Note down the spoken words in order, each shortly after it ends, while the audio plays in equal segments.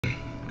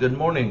Good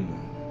morning,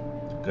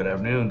 good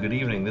afternoon, good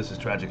evening. This is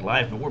Tragic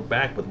Life, and we're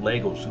back with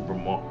Lego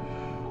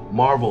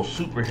Marvel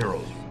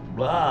Superheroes.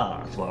 Blah,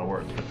 that's a lot of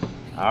words.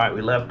 Alright,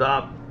 we left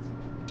off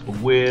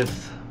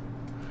with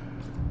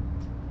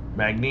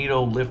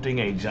Magneto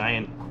lifting a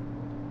giant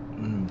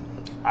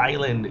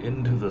island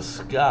into the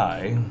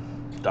sky.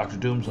 Dr.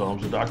 Doom's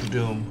home. So Dr.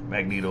 Doom,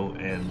 Magneto,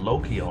 and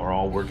Loki are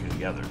all working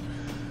together.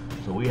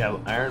 So we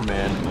have Iron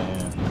Man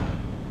and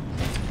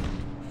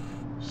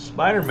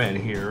Spider-Man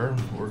here.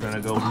 We're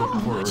gonna go look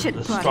for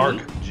the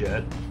Stark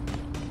jet.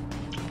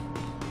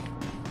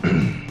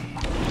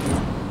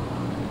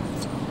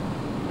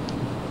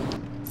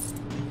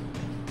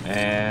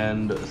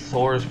 And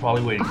Thor is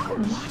probably waiting for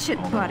us. Watch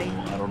it, buddy.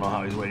 I don't know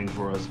how he's waiting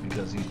for us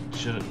because he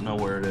shouldn't know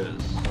where it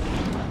is.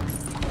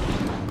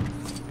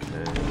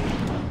 Okay.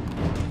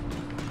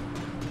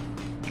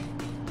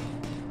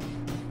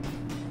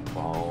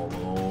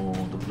 Follow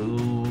the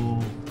blue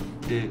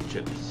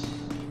digits.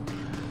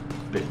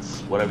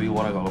 Bits, whatever you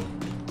want to go.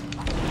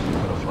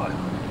 Butterfly.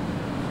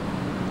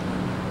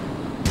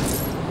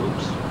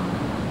 Oops.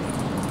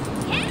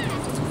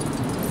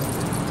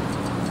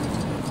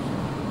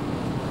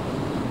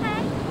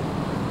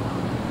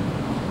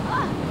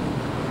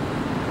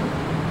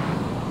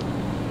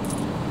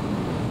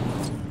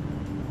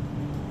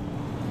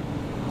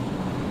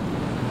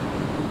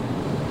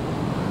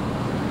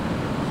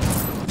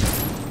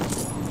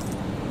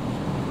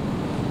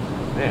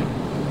 Man,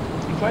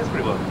 he flies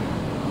pretty well.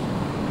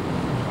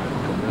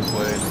 Come this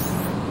way.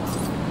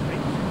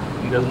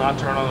 He does not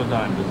turn on a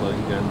dime, just let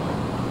you guys know.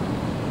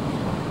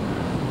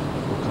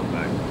 We'll come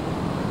back.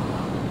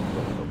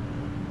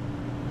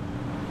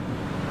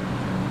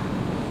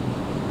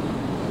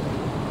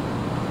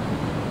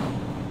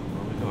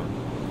 Where are we going?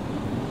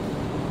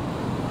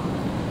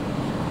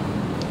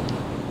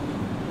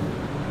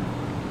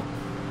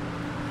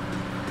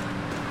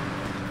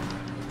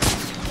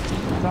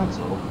 I thought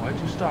so. Why'd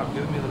you stop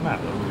giving me the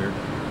map? That was weird.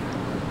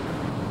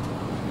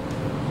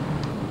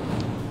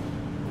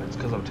 It's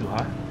because I'm too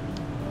high.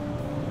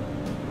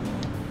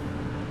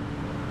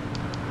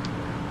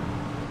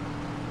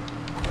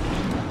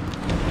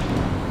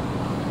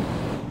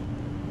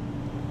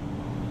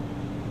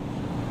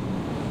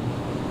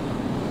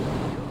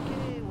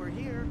 Okay, we're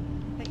here.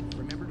 Hey,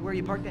 remembered where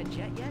you parked that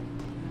jet yet?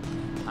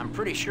 I'm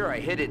pretty sure I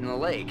hid it in the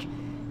lake.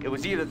 It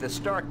was either the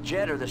Stark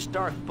jet or the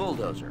Stark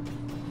bulldozer.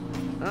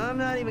 I'm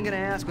not even gonna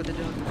ask what the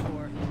dozer's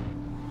for.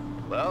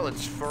 Well,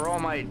 it's for all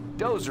my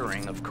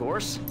dozering, of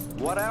course.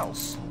 What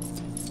else?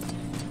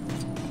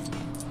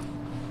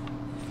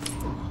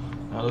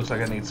 Now it looks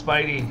like I need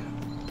Spidey.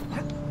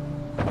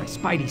 My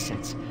spidey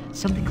sense.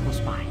 Something close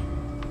by.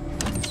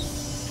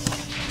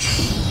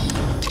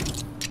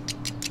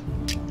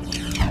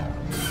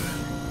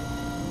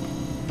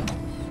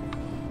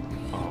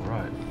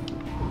 Alright.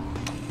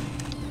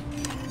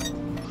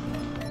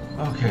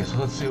 Okay, so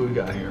let's see what we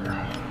got here.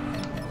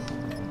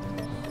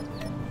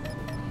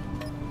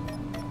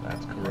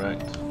 That's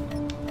correct.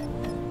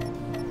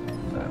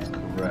 That's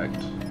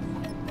correct.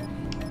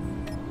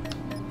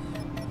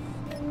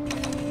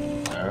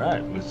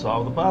 Alright, we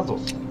solved the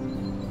puzzles.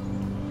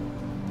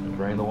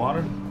 Drain the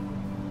water.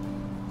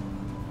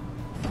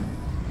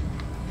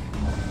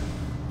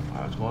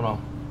 Alright, what's going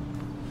on?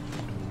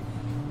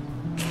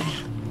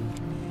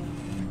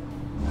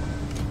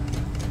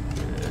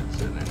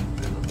 It's an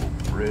invisible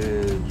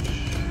bridge.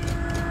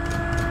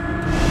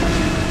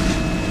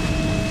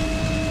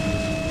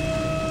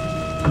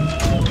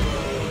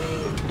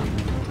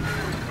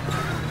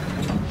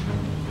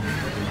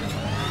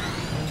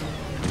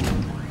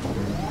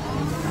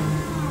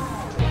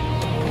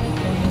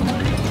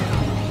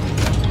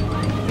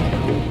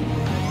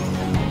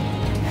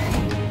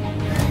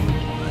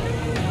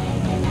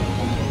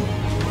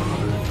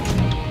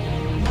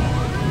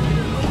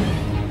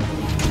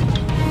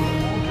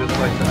 Just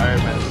like the Iron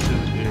Man suit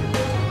in the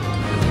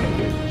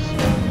games,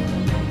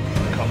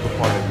 it comes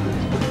apart and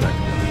it's put back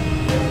together.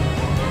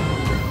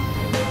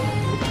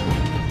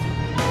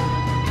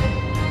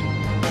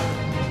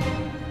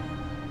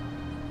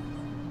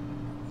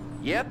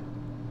 Yep,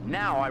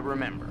 now I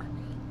remember.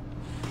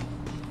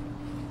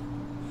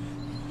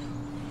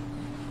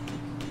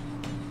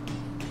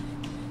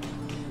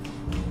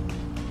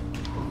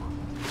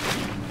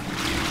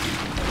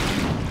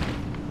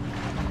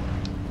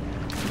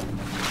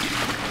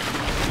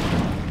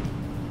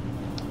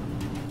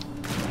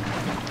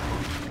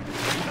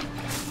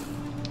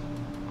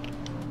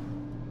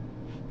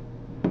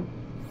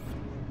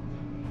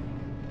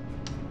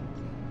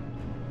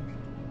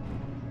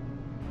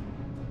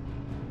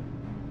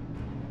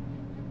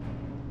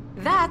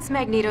 That's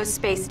Magneto's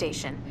space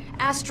station,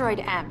 Asteroid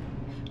M.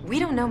 We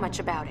don't know much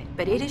about it,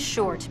 but it is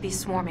sure to be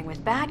swarming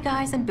with bad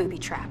guys and booby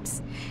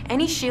traps.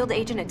 Any SHIELD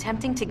agent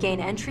attempting to gain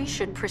entry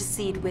should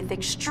proceed with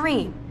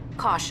extreme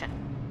caution.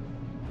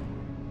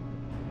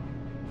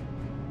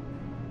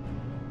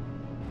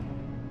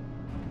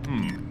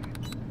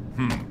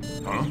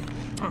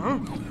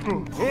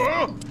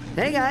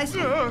 Hey guys.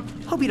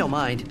 Hope you don't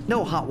mind.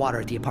 No hot water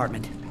at the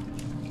apartment.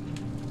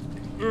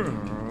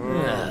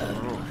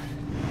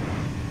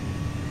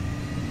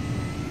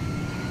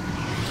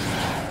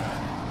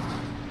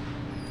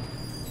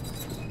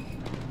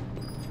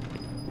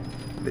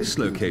 This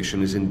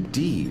location is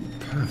indeed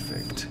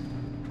perfect.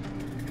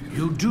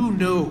 You do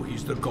know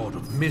he's the god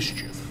of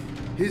mischief.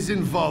 His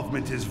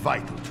involvement is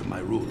vital to my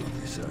rule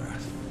of this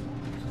earth.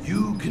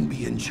 You can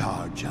be in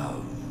charge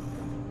of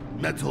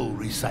metal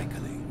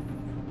recycling.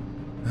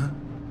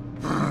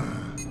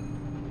 Oh,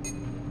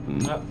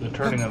 they're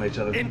turning on each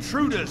other.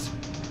 Intruders!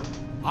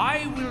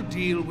 I will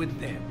deal with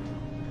them.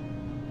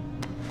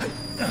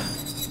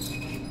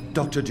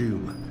 Dr.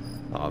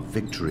 Doom, our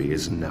victory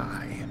is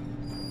nigh.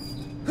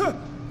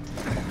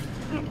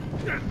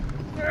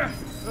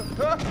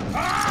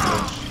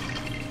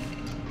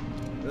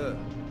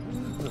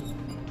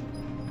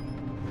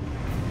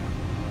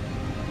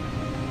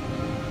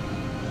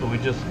 So we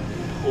just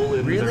pull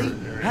in Really?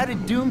 their area. How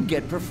did Doom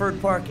get preferred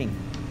parking?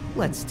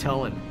 Let's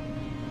tell him.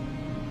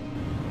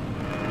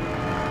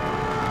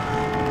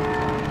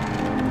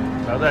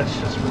 Now that's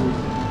just rude.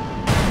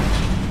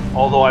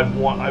 Although I've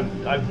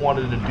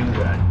wanted to do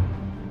that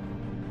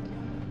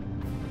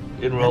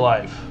in real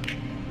life.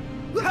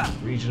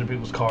 Reach into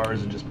people's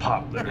cars and just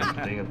pop their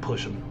thing and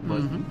push them,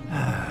 but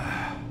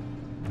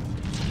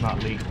it's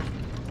not legal.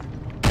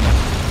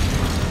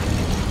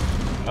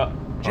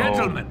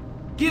 Gentlemen,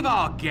 give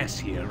our guests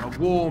here a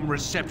warm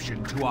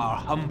reception to our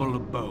humble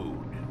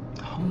abode.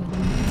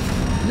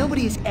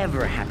 Nobody is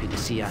ever happy to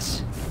see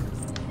us.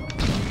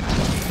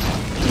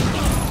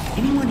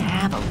 Anyone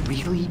have a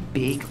really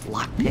big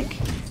lockpick?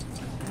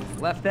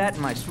 Left that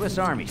in my Swiss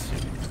Army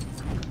suit.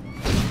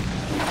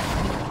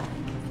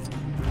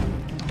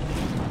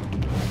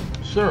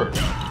 Sir.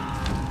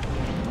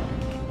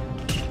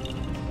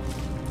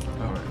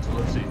 Alright, so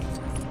let's see.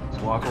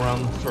 Let's walk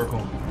around the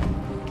circle.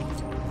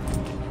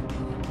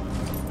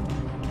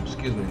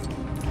 Excuse me.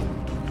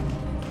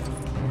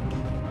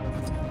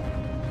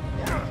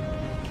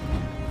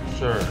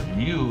 Sir,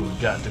 you've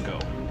got to go.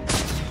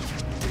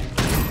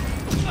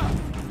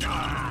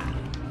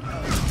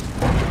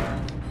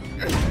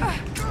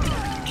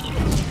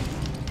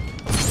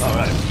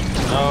 Alright.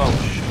 Oh,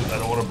 shoot. I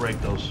don't want to break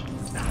those.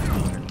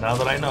 Now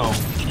that I know.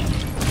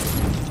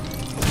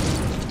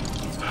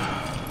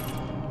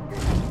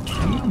 Do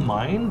you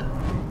mind?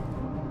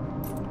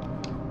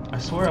 I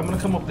swear I'm going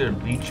to come up there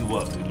and beat you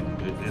up, dude.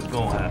 It's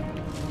going to happen.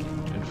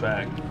 In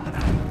fact.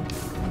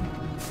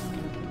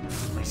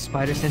 My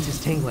spider sense is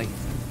tingling.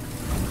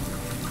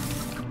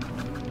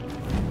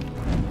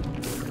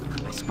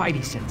 My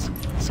spidey sense.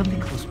 Something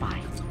close by.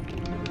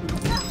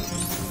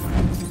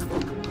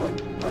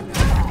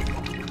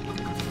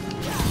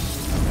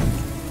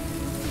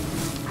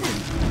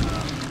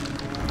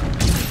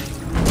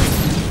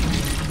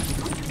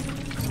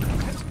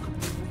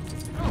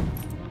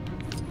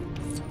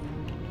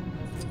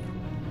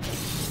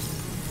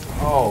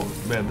 Oh,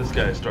 man, this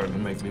guy is starting to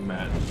make me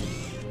mad.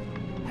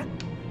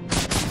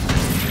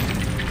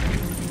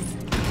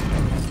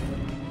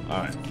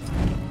 Alright.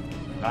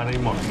 Not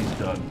anymore. He's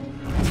done.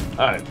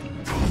 Alright.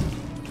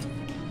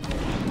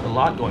 A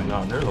lot going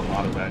on. There's a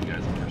lot of bad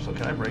guys in here. So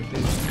can I break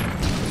these?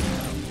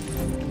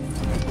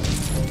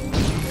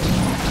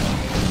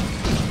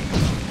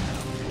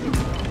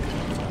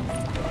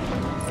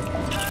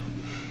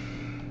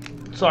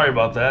 Sorry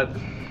about that.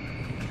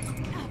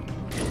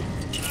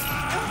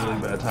 Really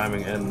bad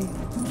timing, and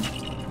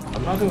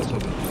I'm not doing so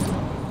good.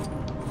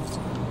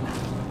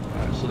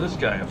 Alright, so this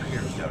guy up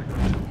here has got to go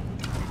too.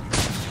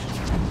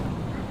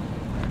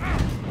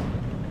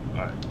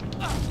 Alright.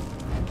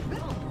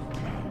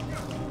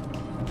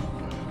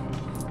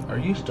 Are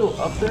you still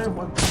up there?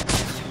 What?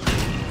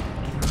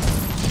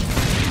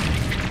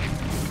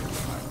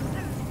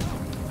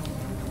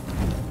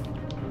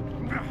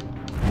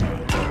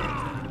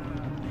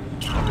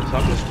 Okay, so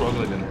I'm just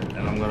struggling in here,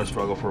 and I'm gonna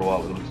struggle for a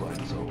while, it looks like,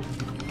 so.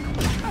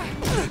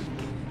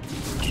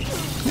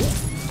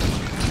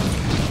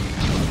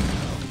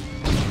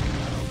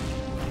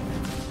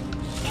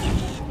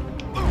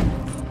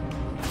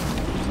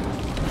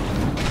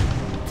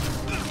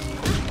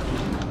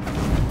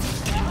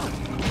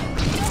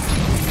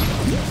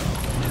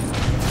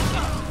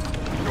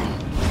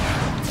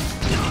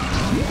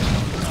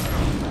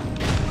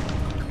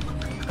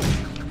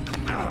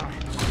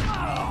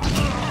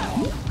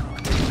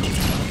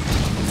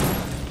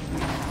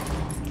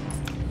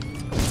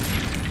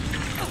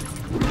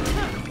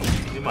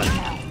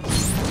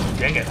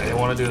 Dang it, I didn't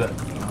want to do that.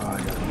 Oh, I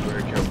gotta be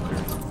very careful here.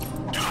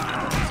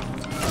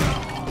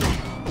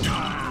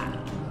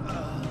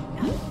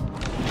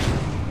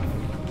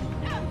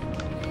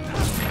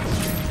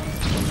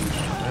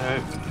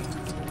 Alright.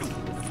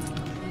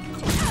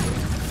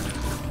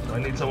 So I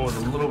need someone with a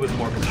little bit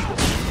more control.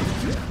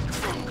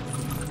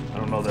 I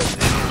don't know that.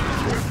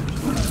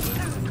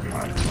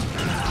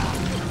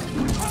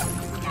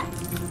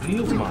 Do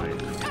you mind?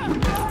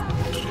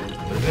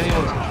 But if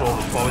anyone's control,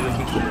 it's probably going to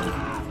be cool.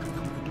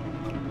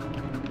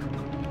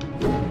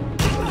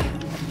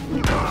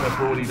 Except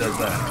for when he does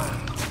that.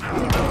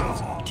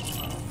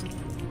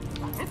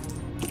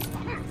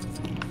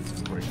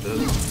 Break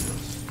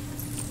this.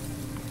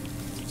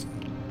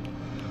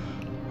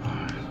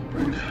 Alright,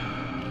 break.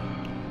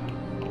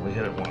 Only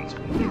hit it once,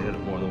 but we hit it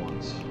more than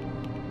once.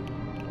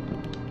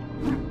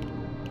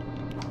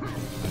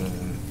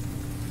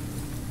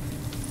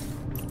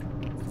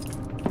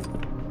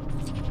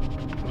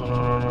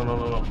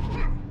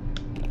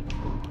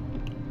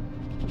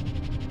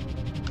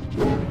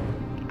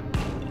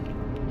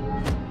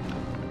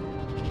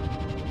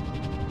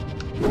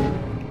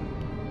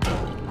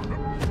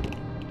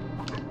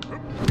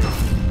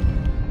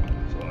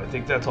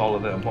 that's all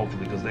of them,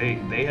 hopefully, because they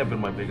have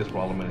been my biggest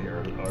problem in here,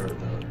 are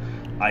the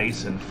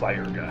ice and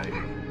fire guy.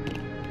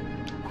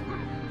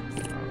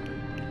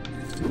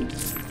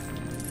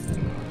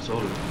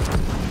 So,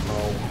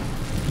 oh.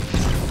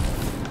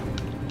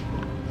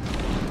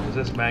 Is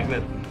this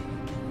magnet?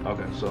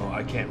 Okay, so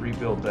I can't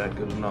rebuild that,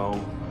 good to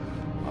know.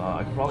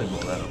 I could probably blow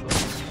that up though.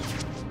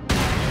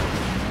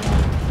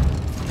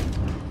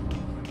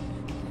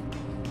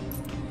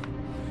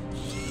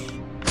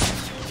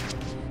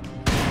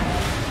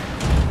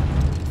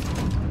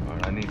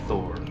 Alright, I need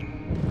Thor.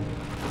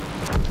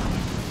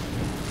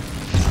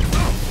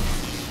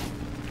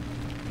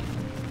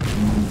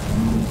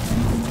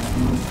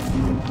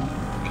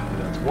 Okay,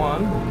 that's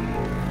one.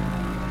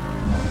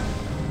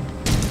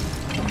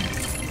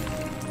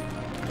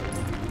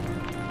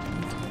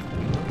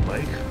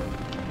 Bike?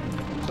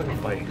 Looks like a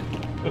bike.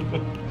 Okay.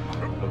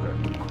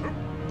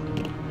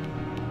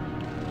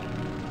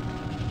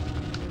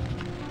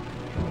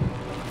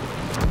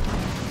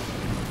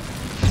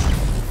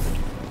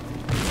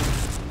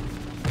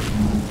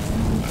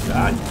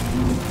 God.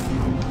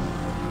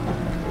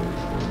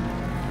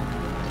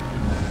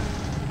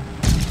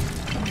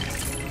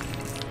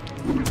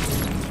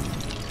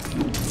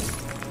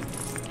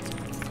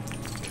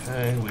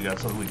 Okay, we got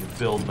something we can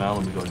build now.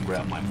 Let me go and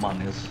grab my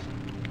monies.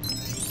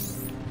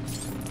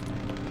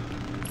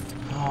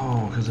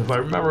 Oh, because if I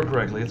remember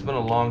correctly, it's been a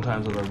long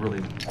time since I've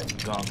really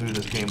gone through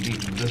this game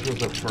deeply. This was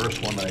the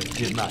first one that I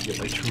did not get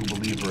my true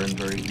believer in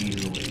very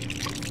easily.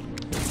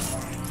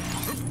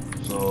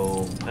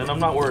 So, and I'm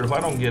not worried. If I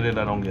don't get it,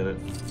 I don't get it.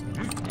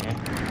 Eh.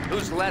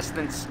 Whose less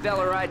than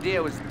stellar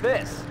idea was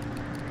this?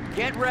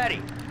 Get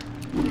ready.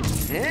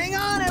 Hang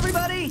on,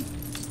 everybody!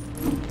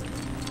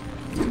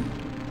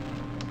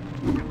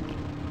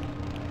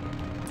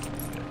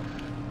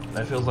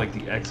 That feels like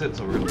the exit,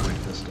 so we're going to break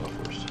this stuff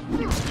first.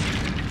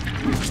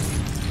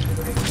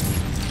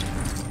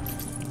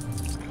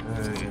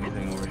 Okay,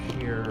 anything over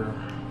here?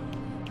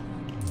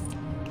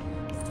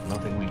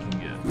 Nothing we can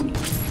get.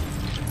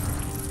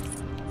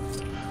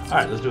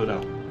 Alright, let's do it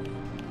now.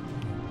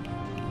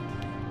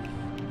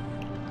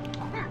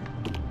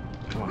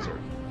 Come on, sir.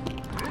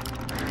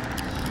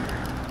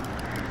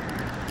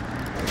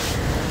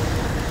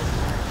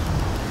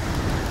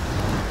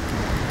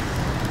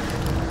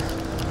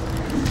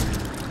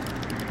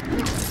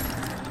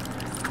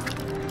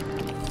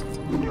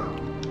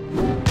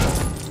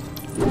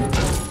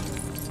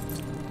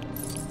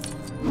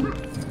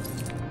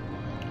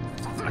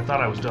 I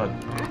thought I was done.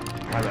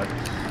 My bad.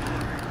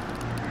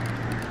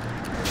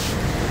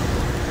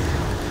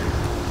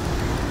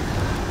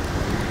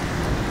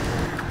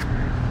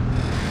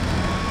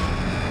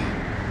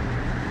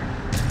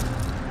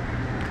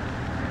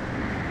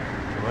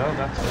 Well,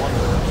 that's one of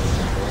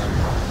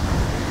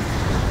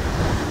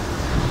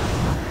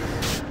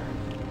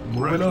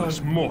them.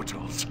 Reckless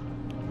mortals.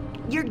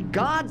 Your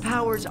god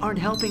powers aren't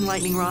helping,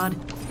 Lightning Rod.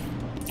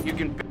 You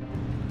can...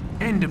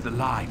 End of the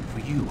line for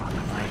you, I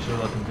Uncle. should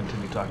let them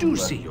continue talking Do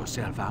about see it.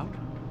 yourself out.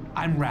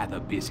 I'm rather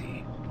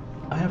busy.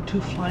 I have 2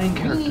 flying We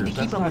characters. need to That's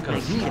keep up not with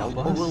going to Magneto,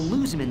 stop or us. we'll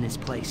lose him in this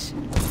place.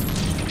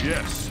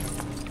 Yes,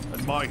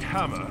 and my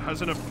hammer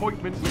has an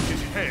appointment with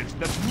his head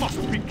that must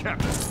be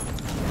kept.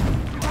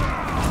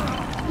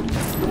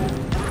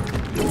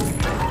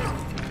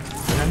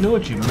 I knew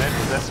what you meant,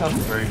 but that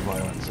sounds very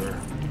violent, sir.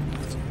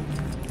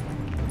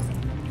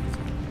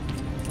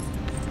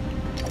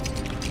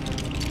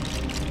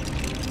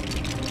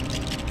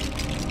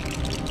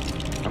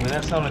 I mean,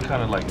 that sounded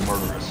kind of like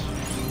murderous.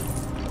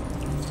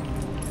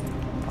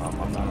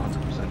 I'm not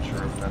 100%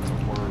 sure if that's a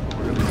word, but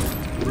we're gonna...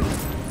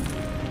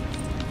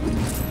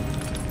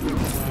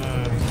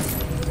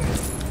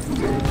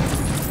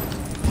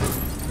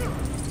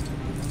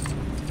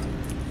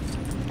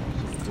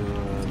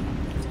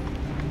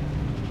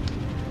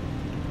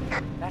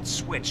 That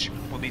switch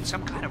will need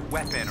some kind of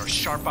weapon or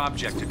sharp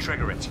object to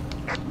trigger it.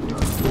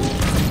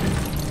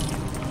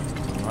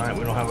 Alright,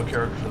 we don't have a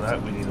character for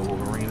that. We need a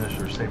Wolverine-ish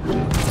or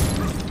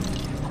Sabretooth.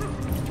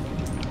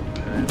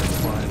 Okay, that's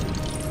fine.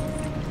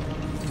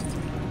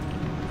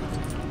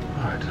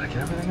 Alright, did I get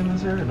everything in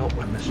this area? Nope,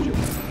 I missed you.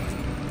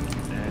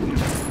 And you.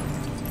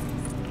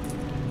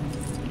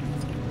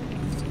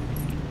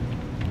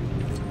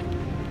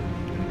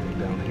 Anything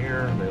down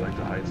here? They like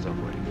to hide stuff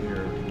right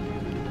here.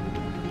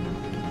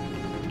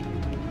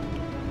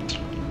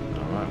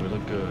 Alright, we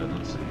look good.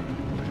 Let's see.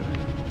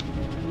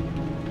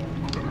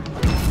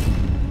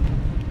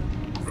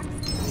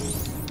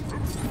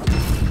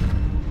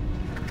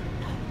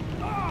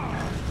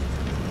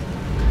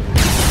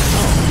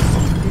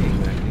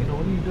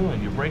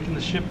 You're breaking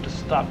the ship to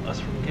stop us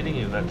from getting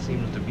you. That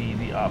seems to be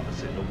the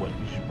opposite of what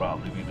you should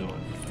probably be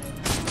doing.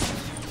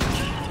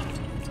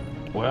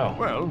 Well.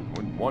 Well,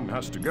 when one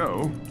has to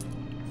go.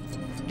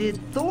 Did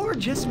Thor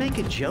just make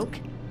a joke?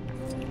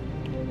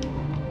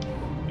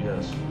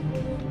 Yes.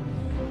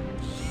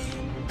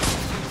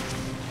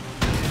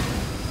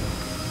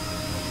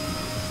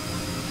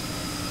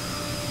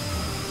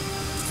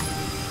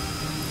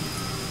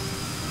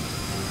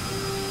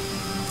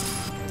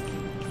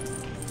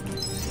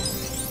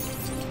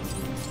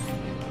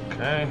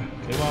 Okay,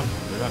 come on,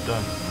 we're not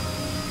done.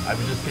 I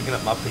was just picking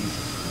up my pieces.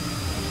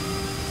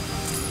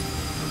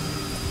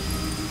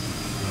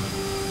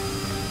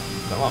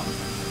 Come on.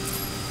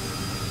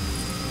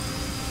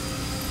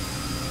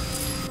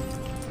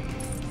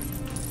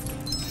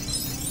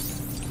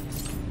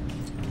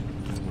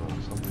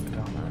 There's something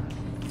down there.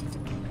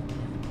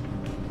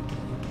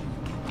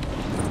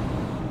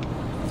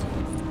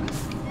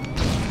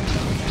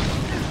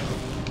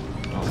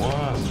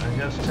 Well, I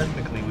guess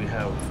technically we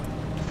have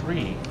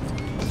 3.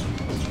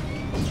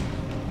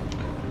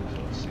 So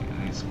let's see, I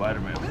need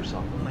Spider-Man for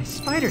something. My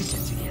spider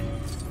sense again.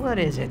 What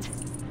is it?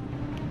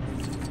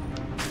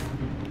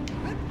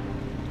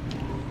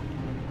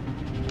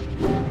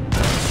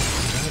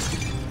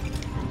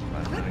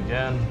 Spider-Man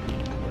again.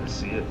 I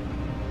see it.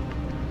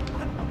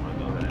 I'm gonna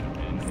go ahead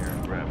and in here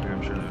and grab here.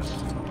 I'm sure there's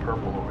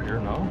purple over here.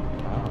 No?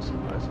 Oh, so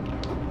nice.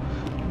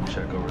 Let me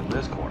check over in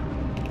this corner.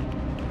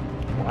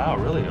 Wow,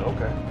 really?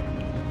 Okay.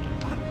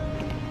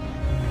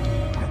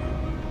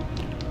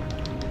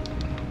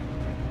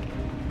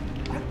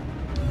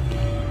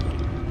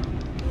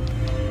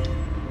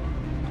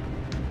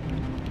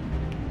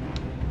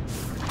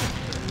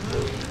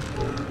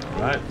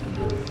 Right.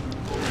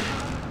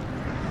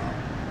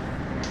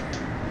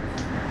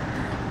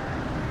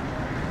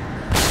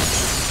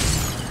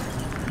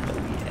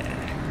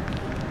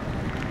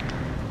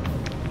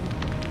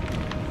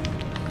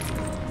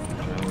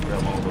 Okay, we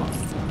got all the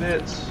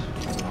bits.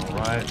 All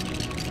right.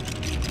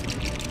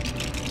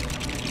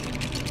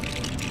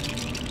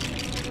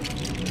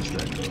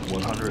 That goes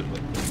 100.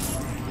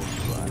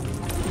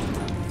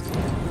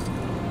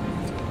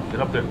 Get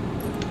up there.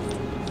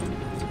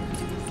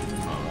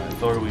 All right,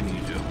 Thor, we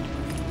need you.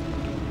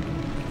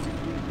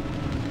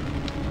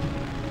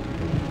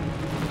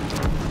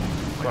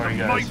 Sorry,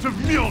 guys. Might of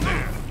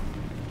Mjolnir!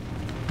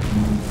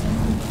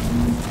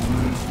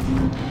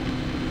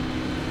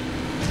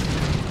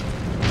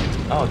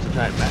 Oh, it's a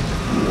giant magnet.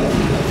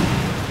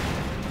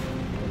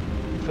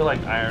 I feel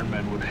like Iron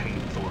Man would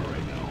hate Thor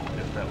right now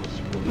if that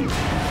was really.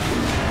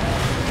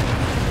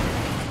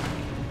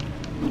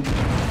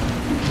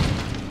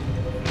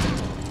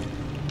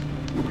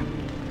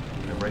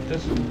 Can I break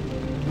this?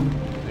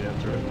 Yeah,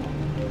 through it.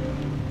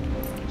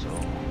 So,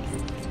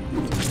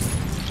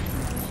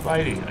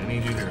 Spidey, I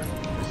need you here.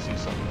 I see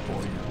something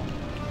for you.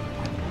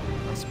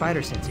 My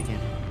spider sense again.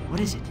 What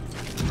is it?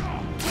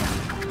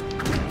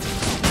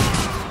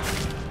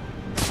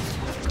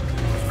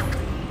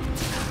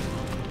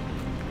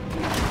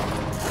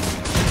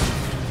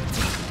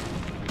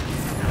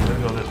 Let's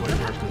go this way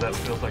first because that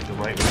feels like the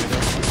right way to go.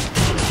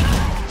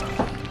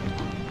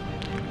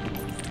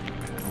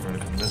 Okay, we're gonna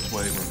come this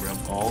way. We'll grab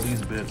all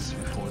these bits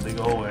before they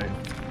go away.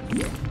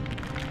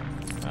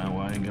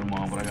 Well, I didn't get them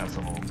all, but I got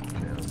some of them.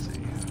 Okay, let's see.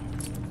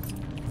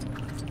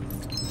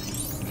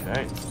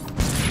 Okay.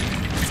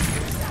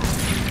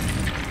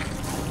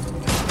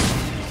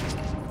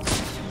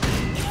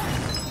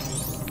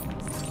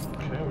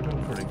 Okay, we're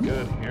doing pretty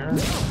good here.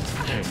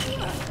 Okay.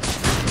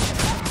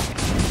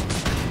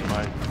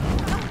 Bye.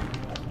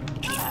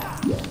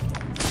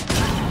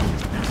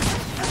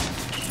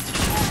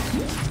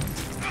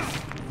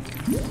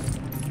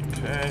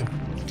 Okay,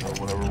 or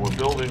whatever we're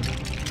building.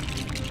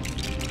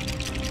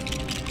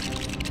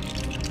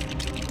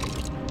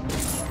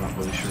 Not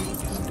really sure what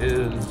this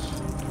is.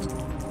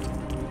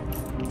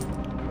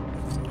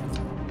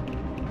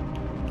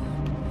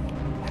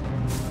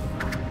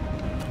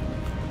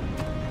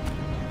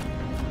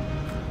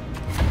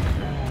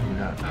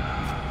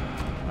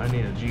 I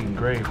need a Jean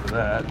Grey for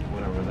that,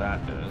 whatever that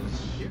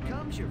is. Here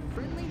comes your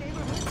friendly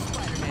neighborhood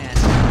Spider-Man.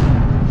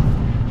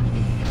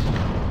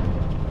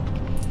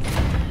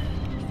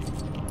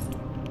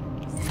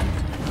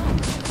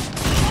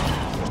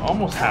 We're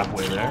almost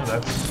halfway there.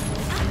 That's.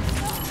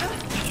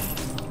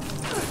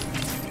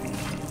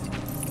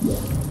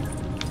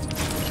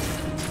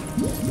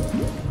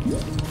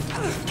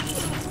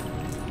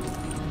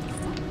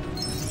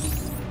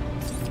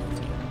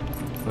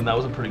 And that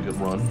was a pretty good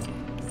run.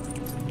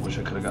 Wish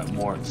I could have got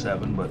more at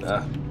 7, but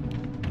I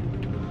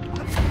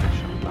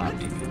should not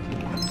be 15.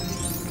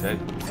 Okay.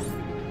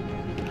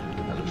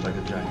 That looks like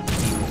a giant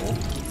keyhole.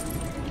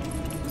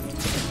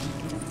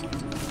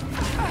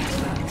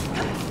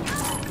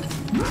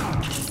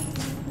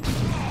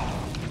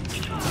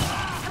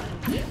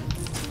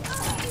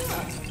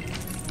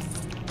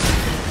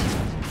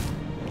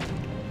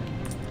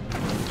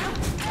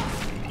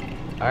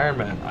 Iron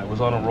Man, I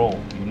was on a roll.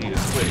 You need to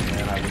quit,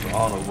 man. I was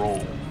on a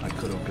roll. I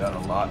could have got a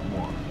lot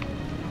more.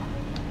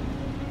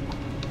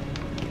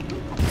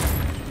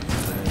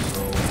 Okay,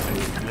 so a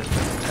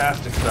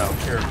fantastic style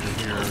character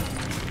here.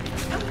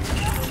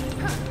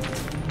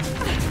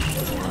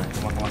 Alright,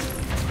 come on, come on.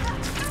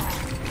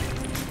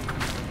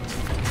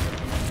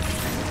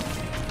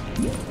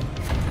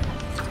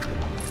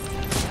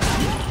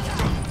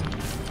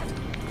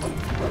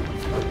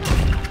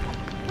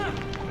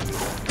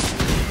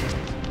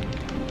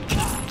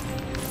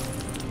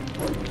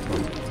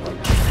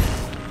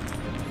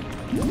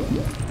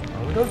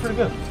 We're doing pretty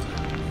good.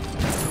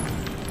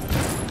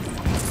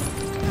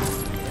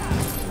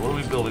 So what are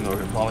we building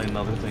over here?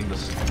 getting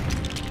this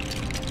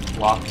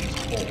block these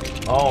holes.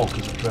 Oh,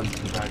 because it prevents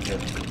the bad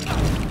guys from coming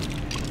in.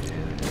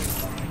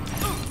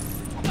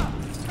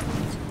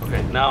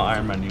 Okay, now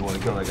Iron Man, do you want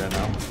to kill that guy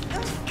now?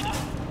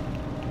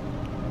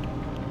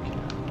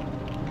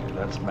 Okay,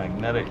 that's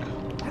magnetic.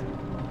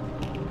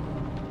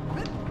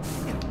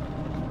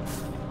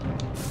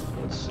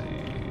 Let's see.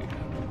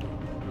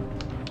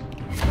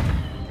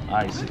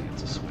 I see,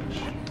 it's a switch.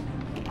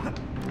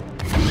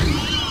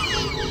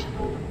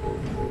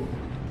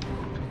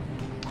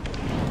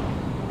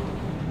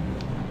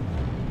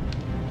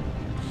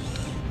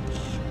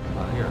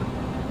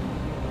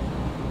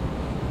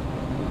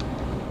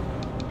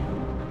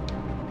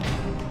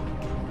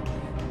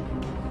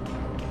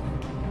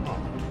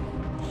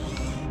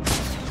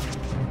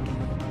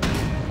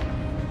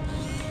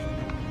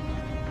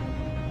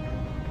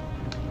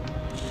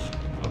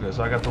 Okay,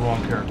 so I got the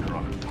wrong character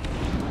on it.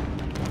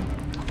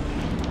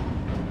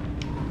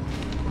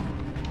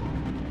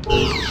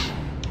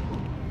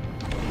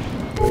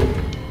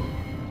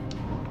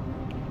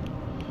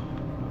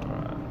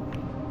 Alright.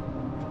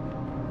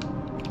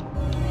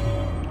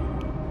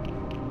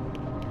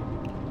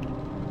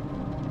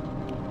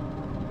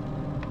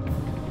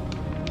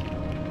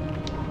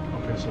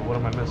 Okay, so what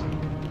am I missing?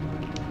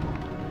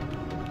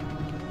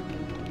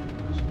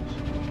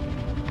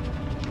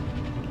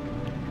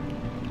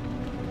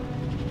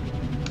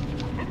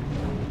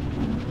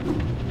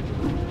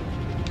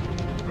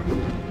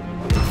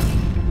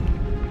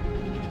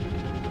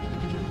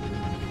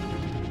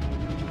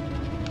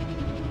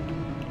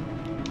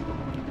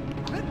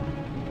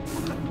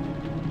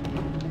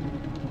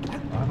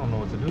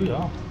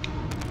 Y'all.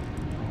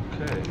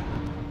 Okay.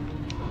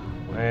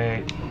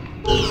 Wait.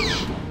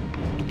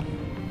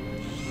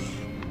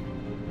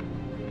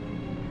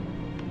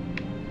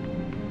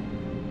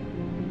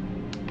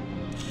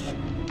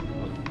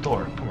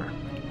 Thor, come here.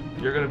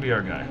 You're gonna be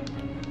our guy.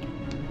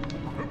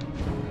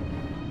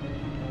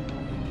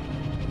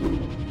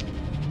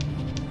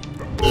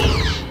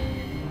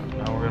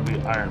 Now we're gonna be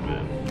Iron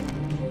Man.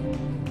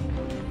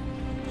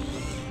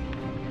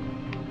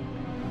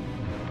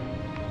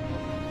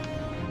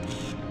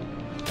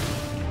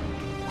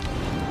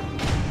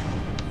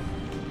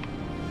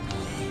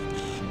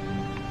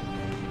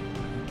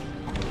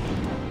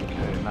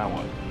 Now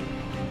what?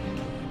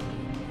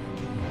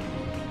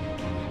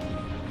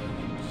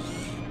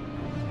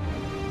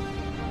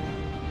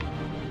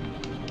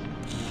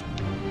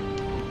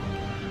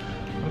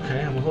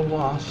 Okay, I'm a little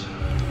lost.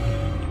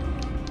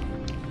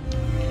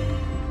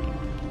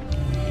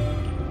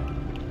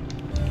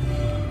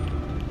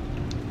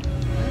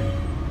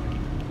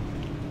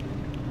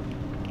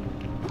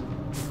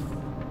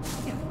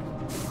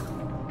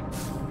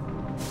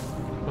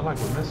 I feel like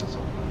we're missing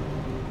something.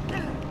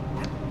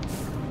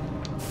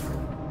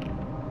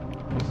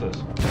 What's this?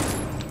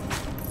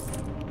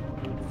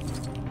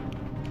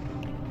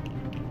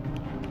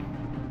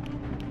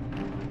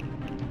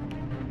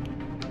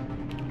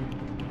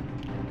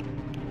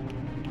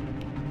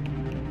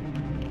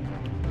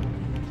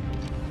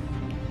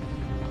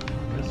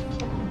 Missing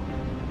something?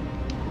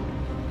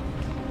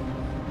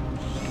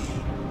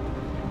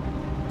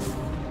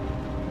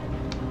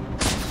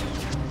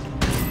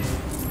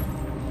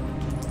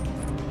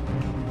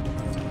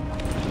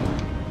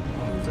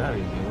 Oh, is that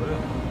easy? What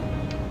else?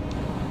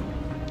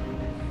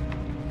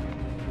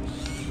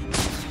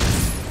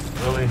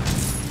 Really?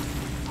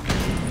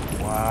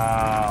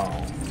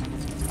 Wow.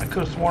 I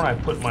could have sworn I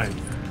put my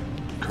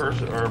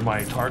cursor or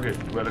my target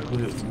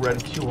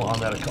reticule on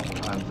that a couple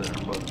times there,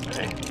 but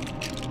hey.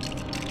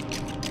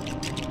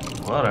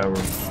 Whatever.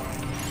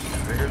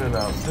 Figured it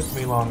out. Took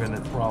me longer than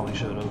it probably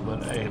should have,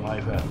 but hey,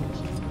 life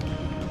happens.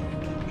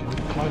 Can you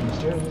climb the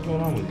stairs? What's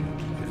going on with you?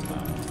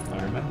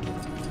 Iron Man?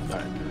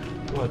 Alright.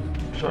 Go ahead.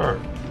 Sure.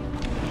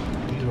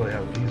 He's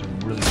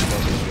really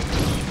struggling.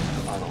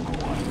 I don't know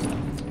why.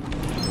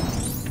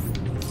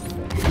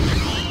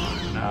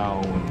 Now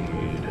we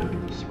need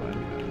his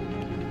Spider-Man.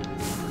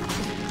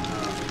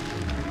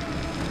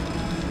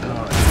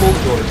 Alright, full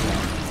doors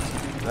now.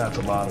 That's a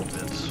lot of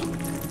bits.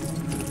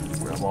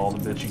 Grab all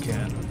the bits you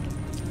can.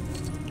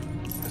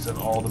 I said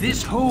all the bits.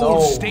 This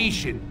whole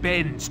station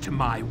bends to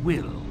my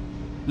will.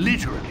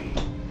 Literally.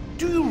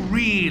 Do you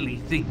really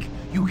think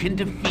you can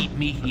defeat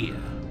me here?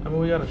 I mean,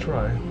 we gotta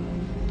try.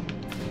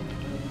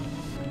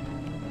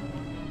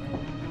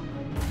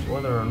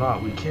 Whether or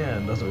not we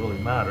can doesn't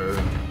really matter.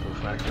 The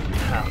fact that we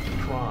have to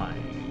try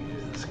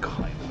is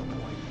kind of the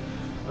point.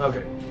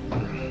 Okay.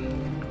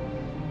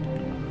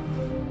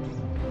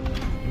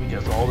 Let me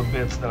guess, all the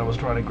bits that I was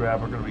trying to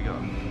grab are gonna be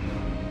gone.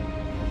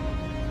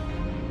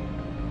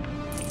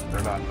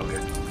 They're not,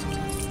 okay.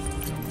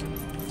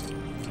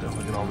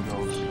 Definitely get all the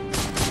goats.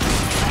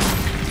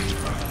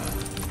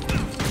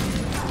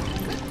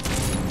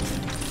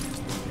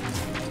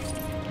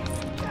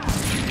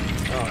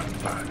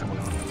 Alright, come on.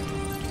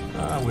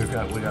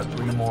 We got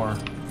 3 more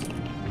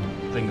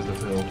things to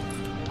fill.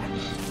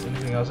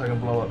 Anything else I can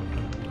blow up?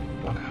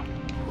 Okay.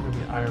 We're gonna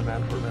be Iron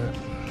Man for a minute.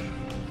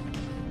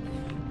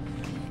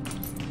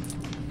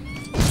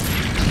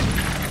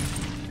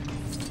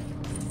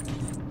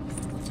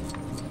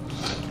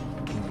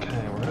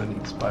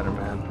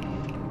 Spider-Man.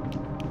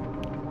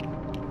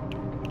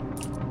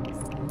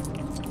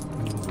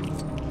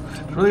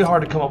 It's really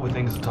hard to come up with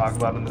things to talk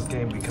about in this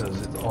game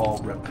because it's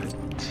all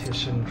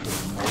repetition for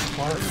the most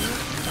part.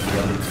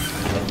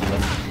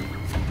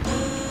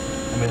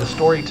 I mean, the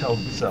story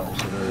tells itself,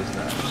 so there is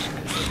that.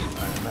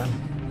 Spider-Man.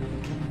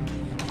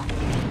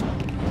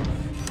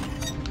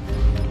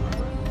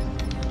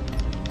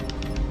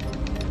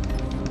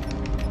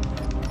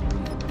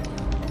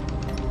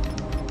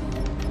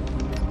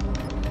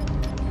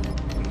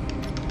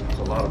 There's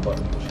a lot of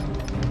buttons.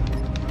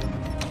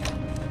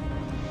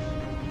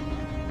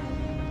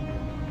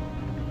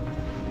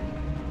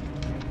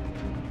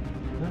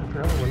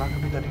 Apparently we're not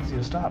going to be that easy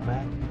to stop,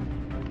 man.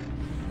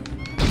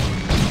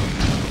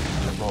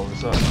 Can't blow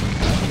this up.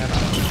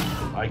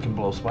 I can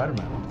blow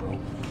Spider-Man up, though.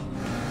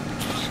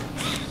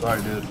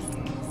 Sorry, dude.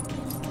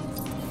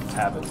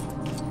 Have it.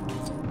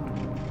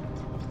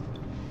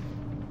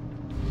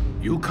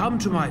 You come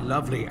to my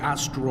lovely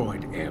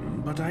asteroid,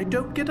 M, but I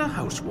don't get a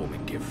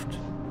housewarming gift.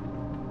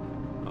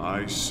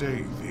 I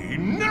say thee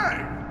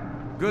nay!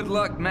 Good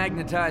luck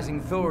magnetizing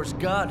Thor's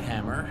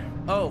godhammer.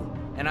 Oh,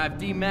 and I've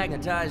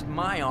demagnetized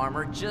my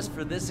armor just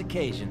for this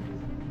occasion.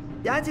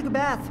 I took a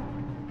bath.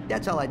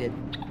 That's all I did.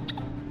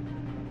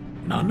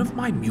 None of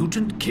my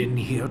mutant kin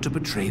here to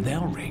betray their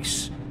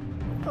race.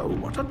 Oh,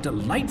 what a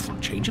delightful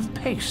change of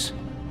pace.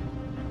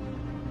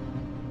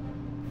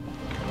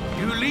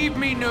 You leave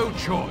me no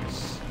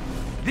choice.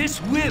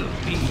 This will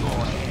be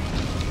your end.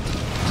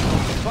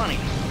 Funny,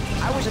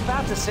 I was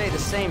about to say the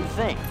same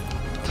thing.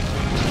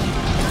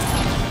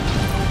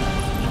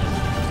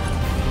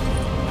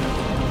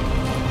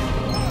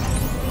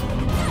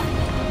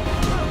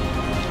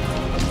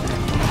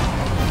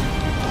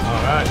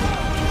 Alright.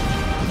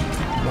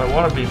 I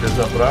want to beat this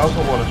up, but I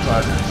also want to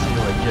try to see if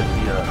I get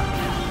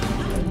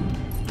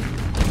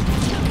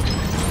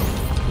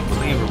the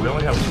believer. We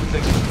only have 2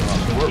 things to turn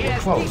off, so we're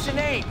close. Decent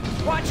aim.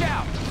 Watch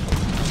out!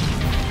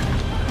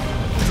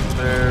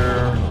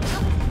 There.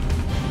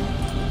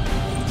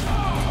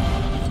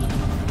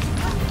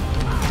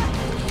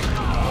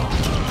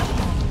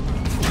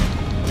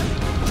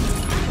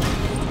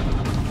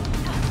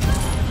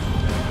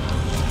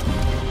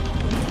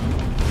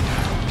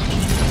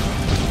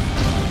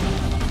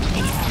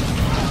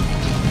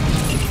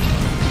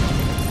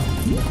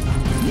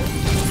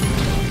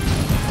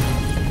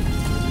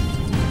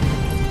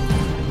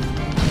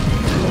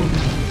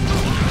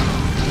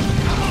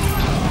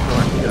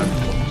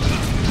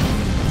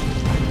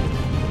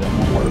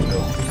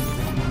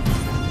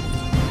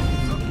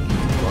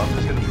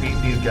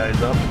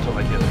 Guys up until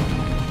I get it.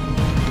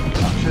 I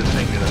should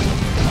take it up.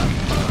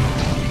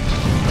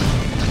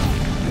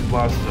 These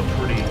bosses are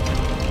pretty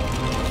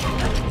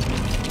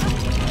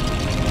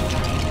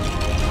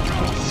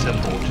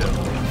simple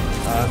generally.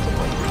 That's a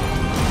problem.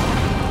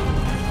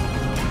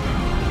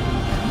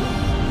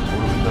 What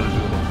are we gonna do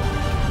with them?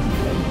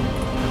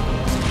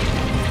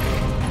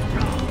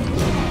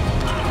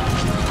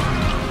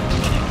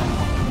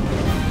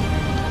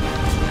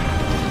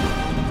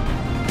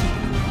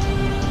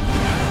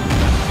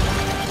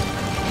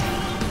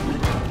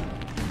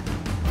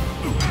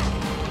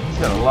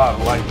 Got a lot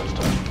of light this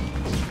time.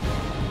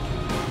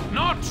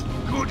 Not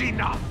good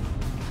enough.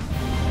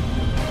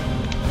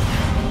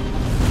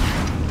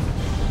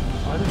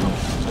 I didn't know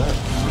that.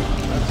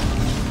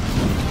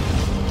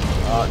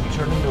 You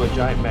turn into a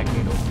giant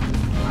Magneto.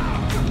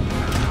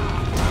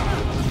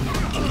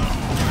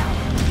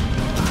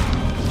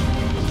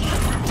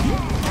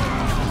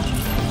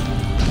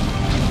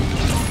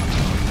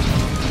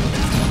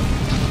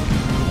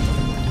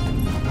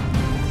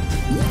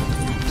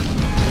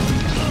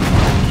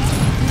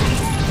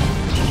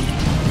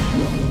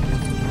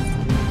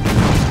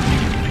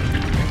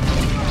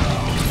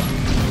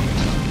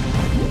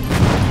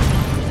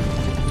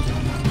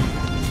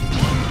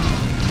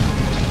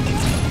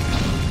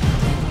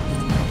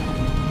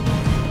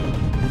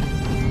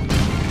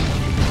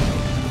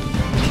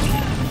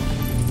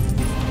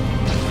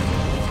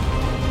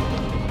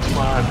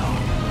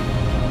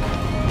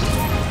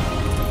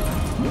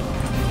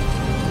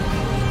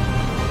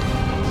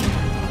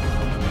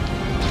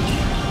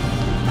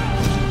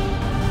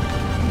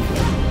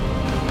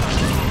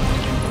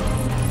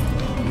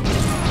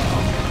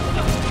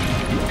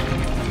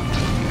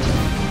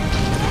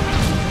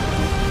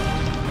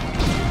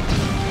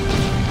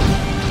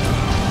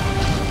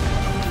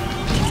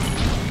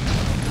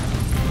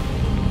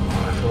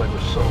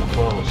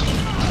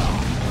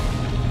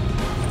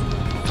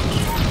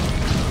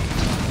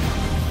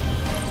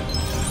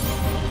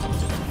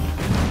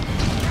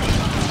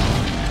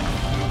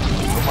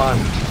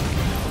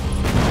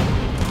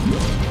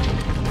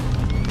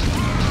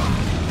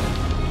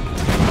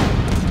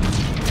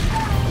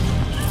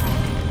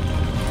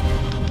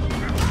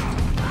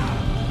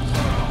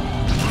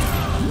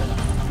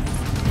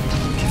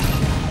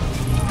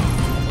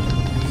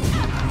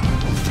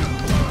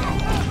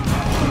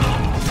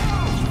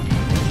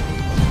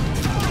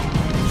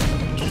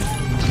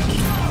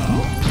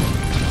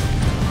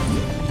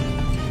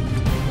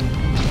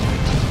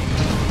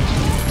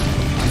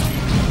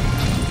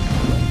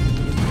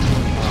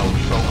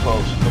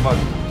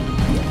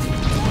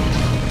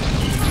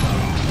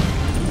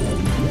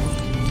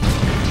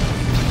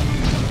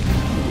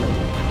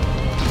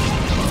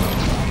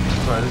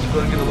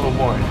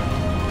 ignoring.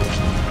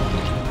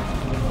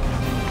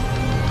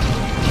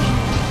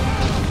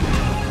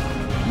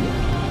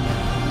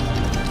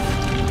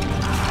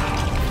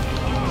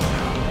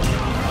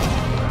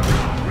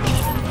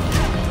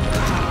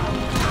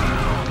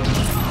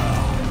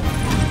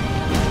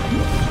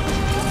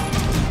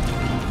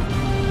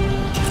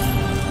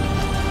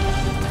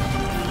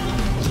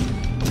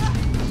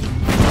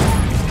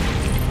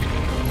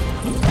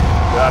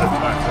 Got it. All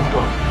right, let's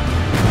go.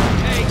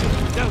 Hey,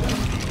 no.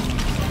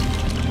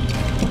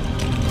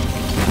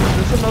 Is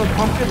this another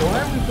pumpkin? Why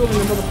are we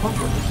building another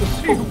pumpkin? This is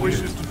so He weird.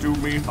 wishes to do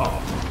me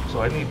harm. So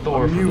I need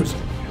Thor for this.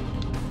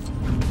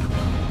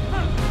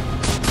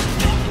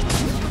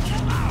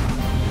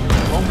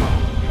 Oh my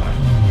God.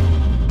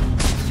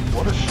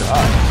 What a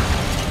shot.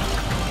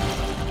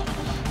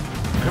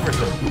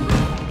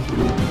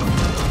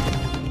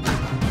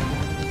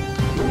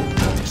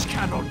 This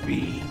cannot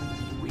be.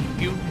 We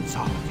mutants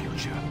are the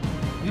future,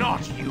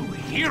 not you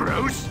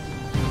heroes.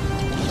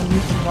 Some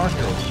mutants are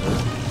heroes, sir.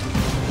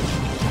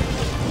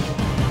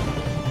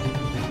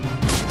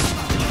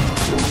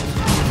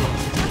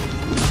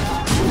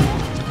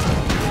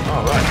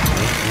 Alright.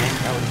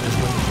 Now we just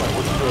went to fight.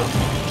 What's the...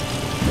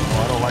 Oh,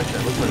 I don't like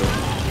that. Looks like a...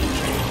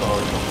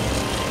 Sorry.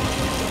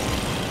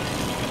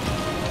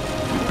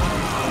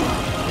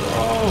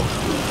 Oh!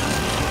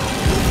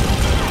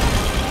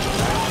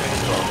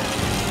 Chainsaw.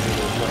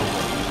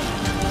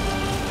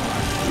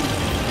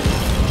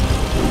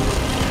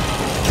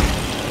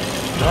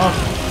 No.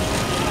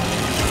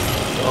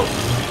 Oh.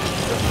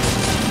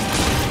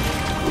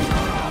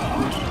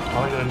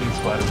 I'm gonna need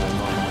Spider-Man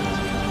normally.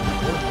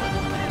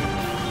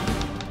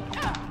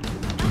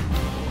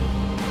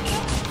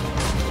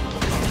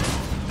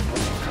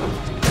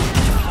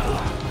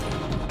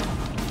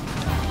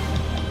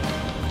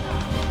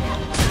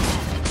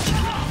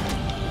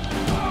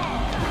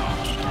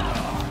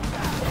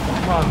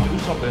 Come on, do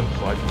something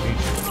so I can beat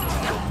you.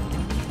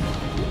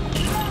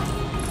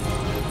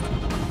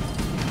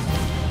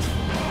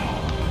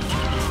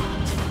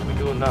 What are we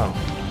doing now?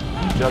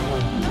 You're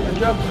juggling. You're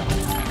juggling.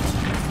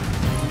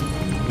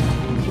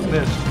 You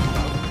missed.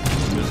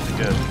 You missed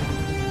again.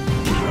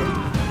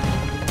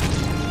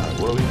 Alright,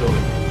 where are we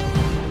going?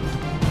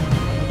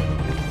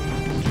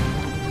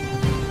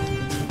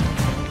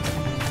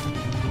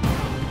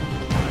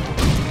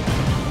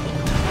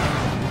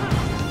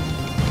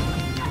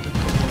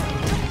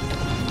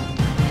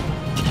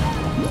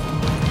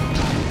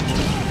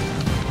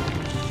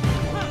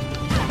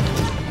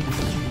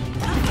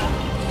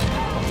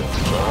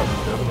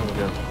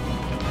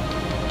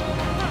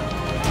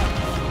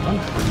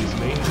 Unfreeze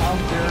me, how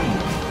dare you?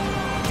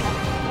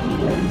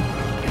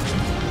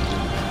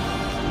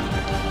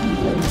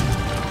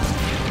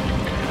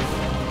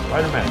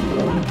 Spider-Man.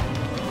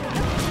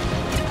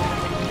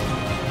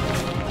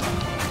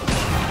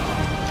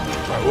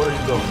 Alright, where are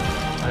you going?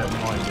 I have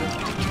no idea.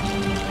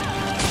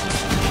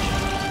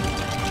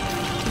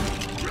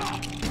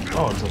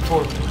 Oh, it's a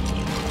fourth one.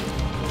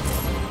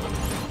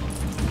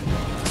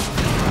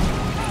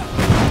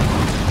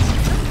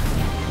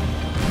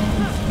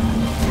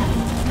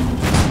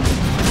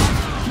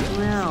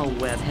 Well,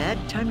 Webhead,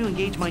 time to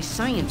engage my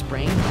science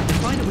brain and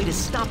find a way to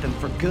stop him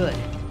for good.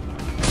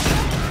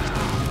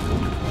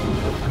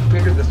 I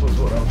figured this was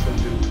what I was gonna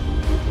do.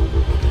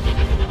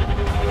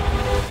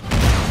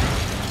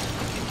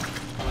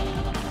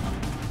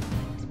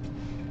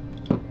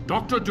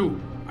 Dr.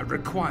 Doom, I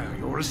require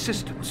your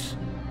assistance.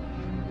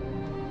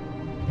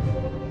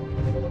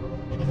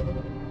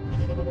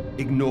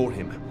 Ignore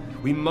him.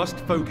 We must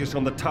focus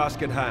on the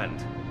task at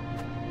hand.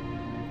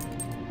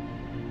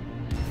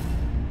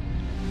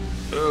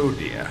 Oh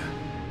dear.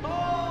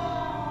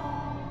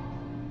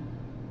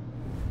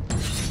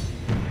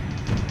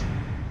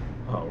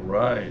 All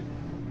right.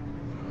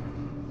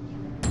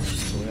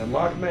 So we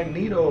unlock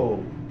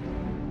Magneto.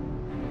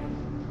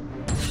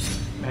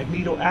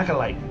 Magneto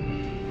Acolyte.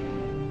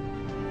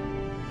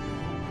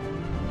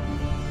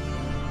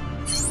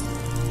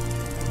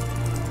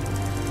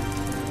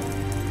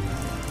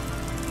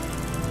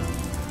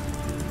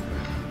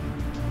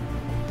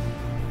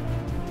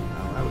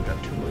 Alright, we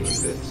got 2 million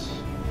bits.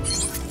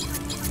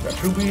 Got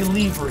to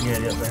believe for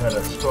again. Yes, I had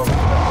a struggle with that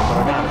one, but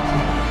I got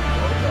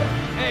it.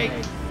 Hey,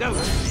 no.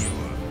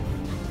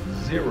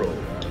 0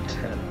 out of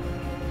 10.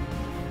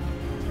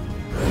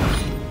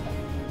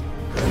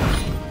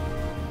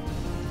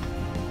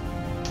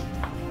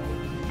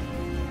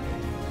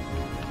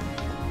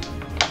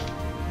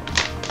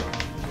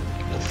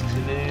 Let's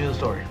continue the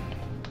story.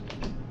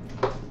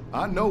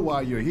 I know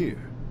why you're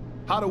here.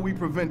 How do we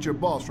prevent your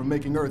boss from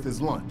making Earth his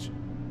lunch?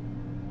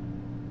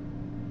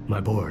 My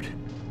board.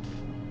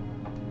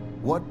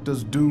 What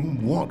does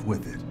Doom want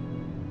with it?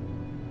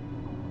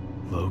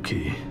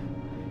 Loki.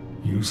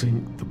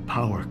 Using the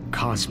power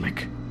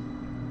cosmic.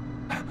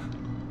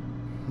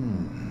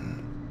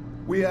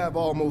 We have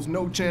almost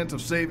no chance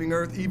of saving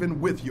Earth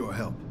even with your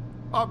help.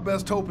 Our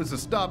best hope is to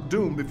stop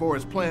Doom before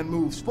his plan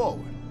moves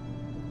forward.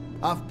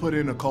 I've put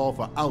in a call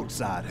for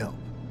outside help.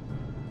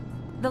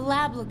 The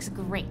lab looks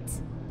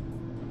great.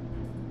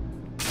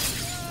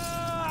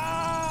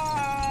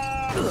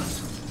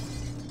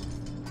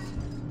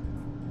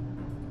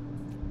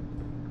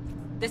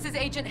 This is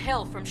Agent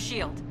Hill from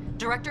S.H.I.E.L.D.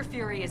 Director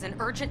Fury is in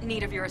urgent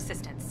need of your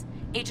assistance.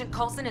 Agent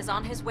Coulson is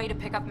on his way to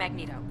pick up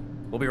Magneto.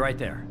 We'll be right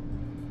there.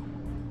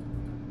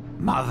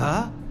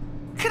 Mother?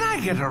 Can I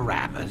get a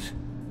rabbit?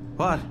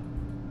 What?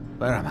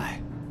 Where am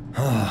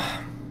I?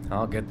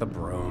 I'll get the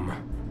broom.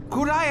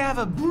 Could I have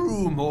a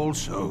broom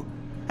also?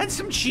 And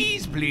some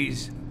cheese,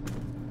 please.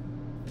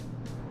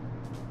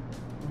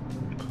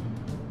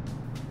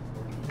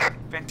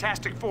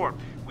 Fantastic Four,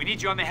 we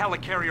need you on the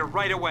helicarrier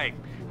right away.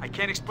 I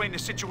can't explain the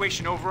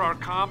situation over our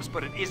comms,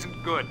 but it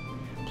isn't good.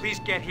 Please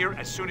get here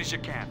as soon as you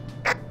can.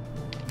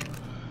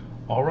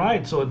 All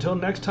right, so until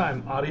next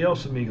time,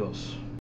 adios, amigos.